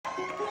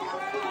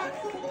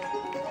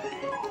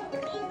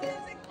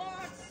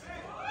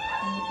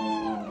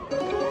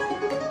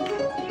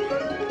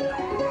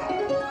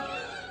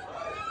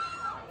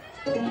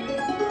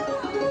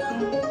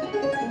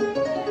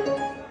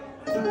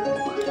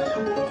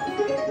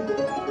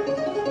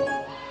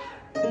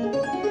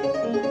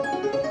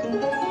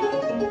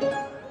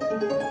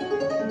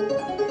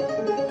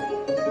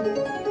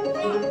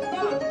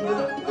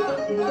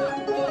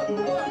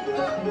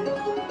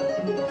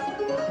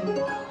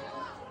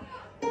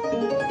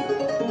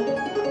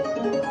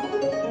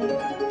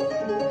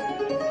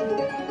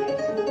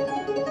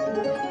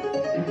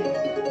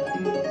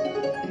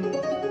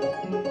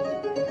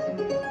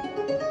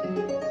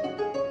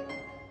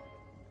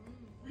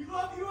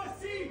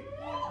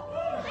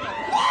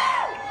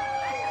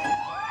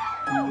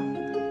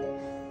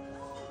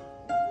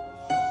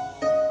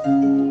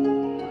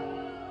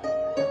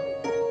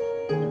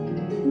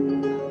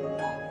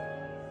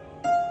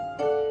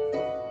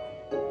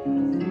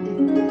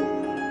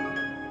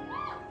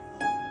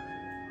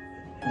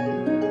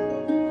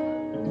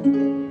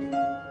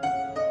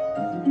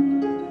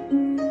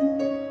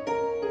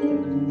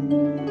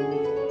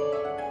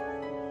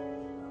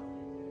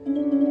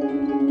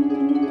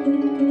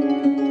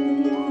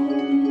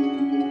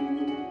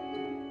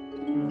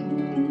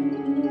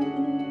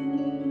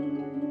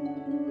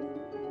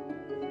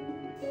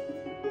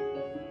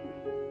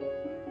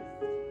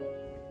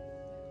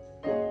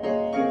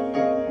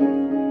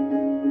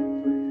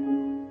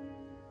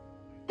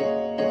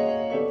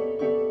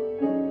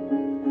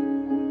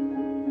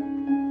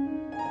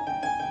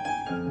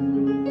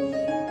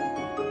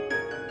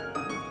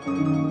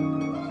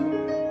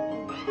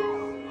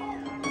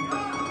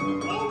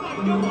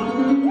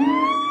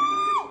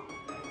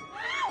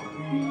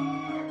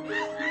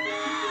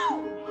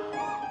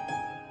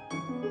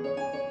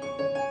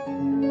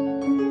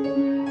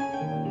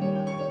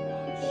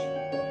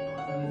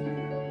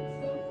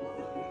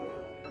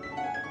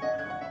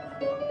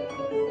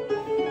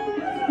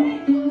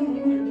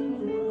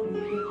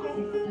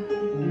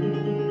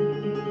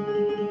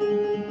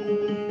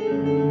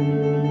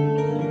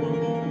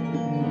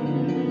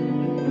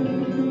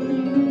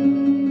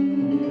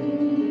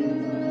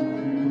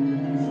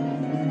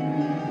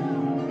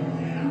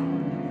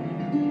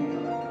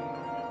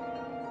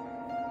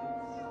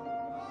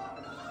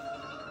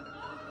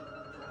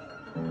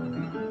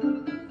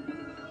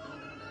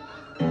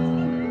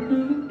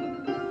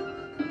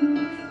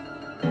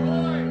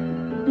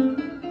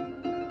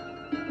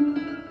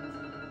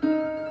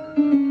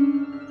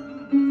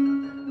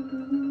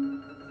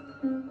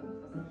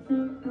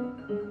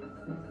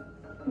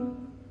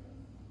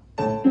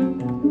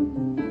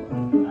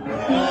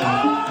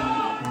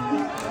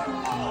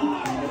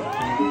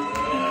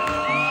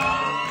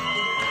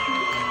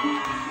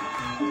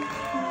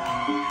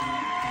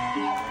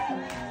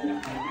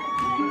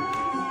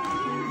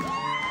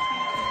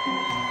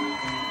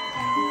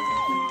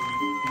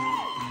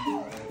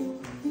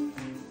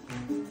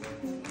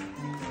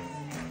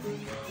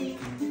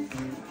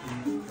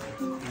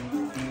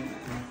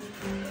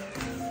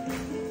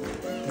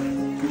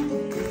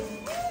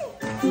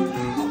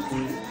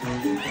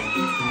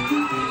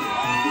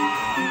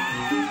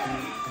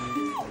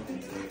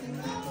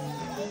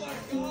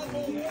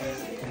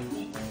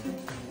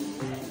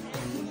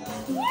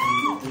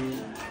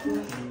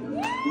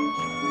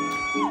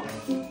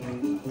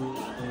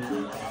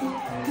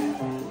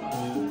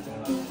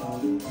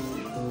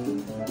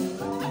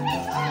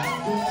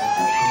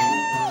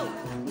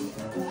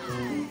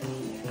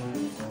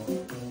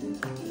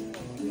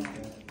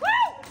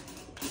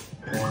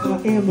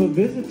I am a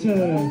visitor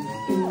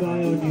in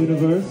my own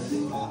universe.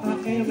 I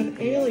am an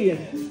alien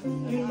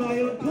in my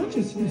own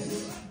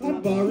consciousness. I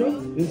borrow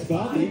this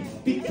body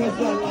because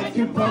I like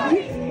to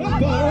party. I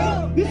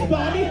borrow this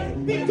body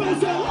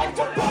because I like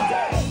to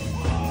party.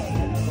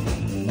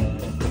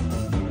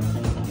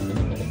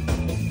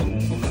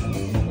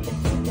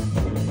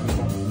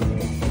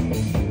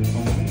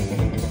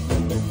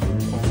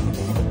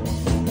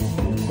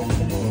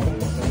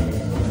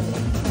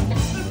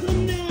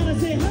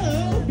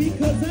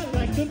 Because I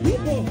like the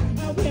people.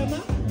 I wear my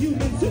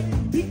human suit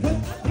because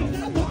I think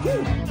I look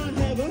cute. I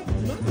have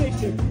my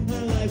spaceship.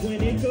 I like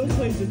when it goes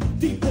places,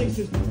 deep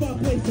places, far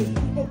places.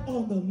 Oh,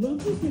 all the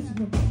lovely places.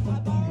 I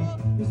borrow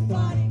this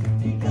body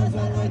because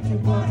I like to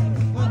party.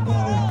 I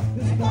borrow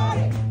this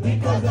body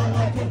because I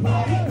like to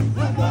party.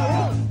 I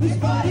borrow this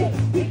body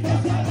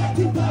because I like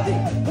to party.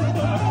 I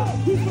borrow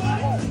this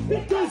body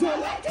because I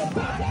like to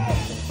party.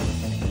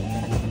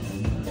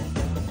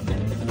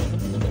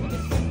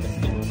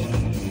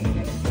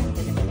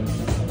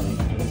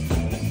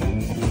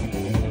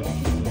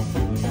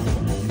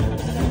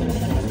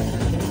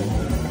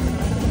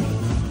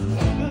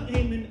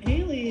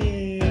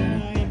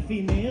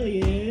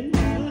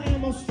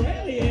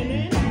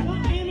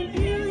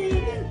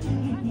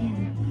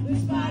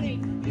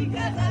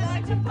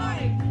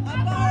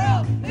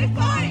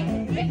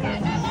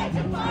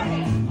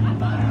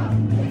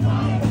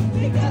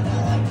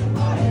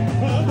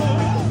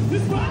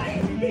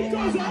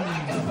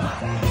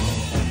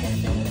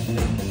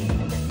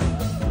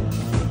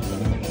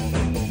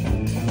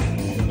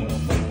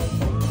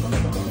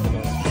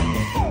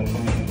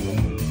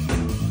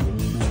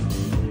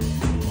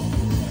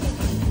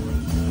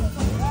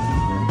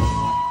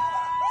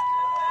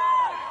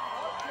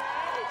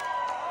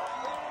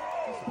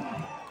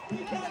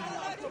 Because I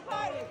like to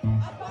party,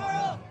 I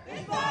borrow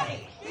this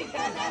body.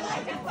 Because I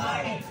like to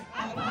party,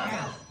 I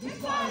borrow this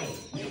body.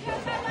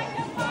 Because I like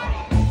to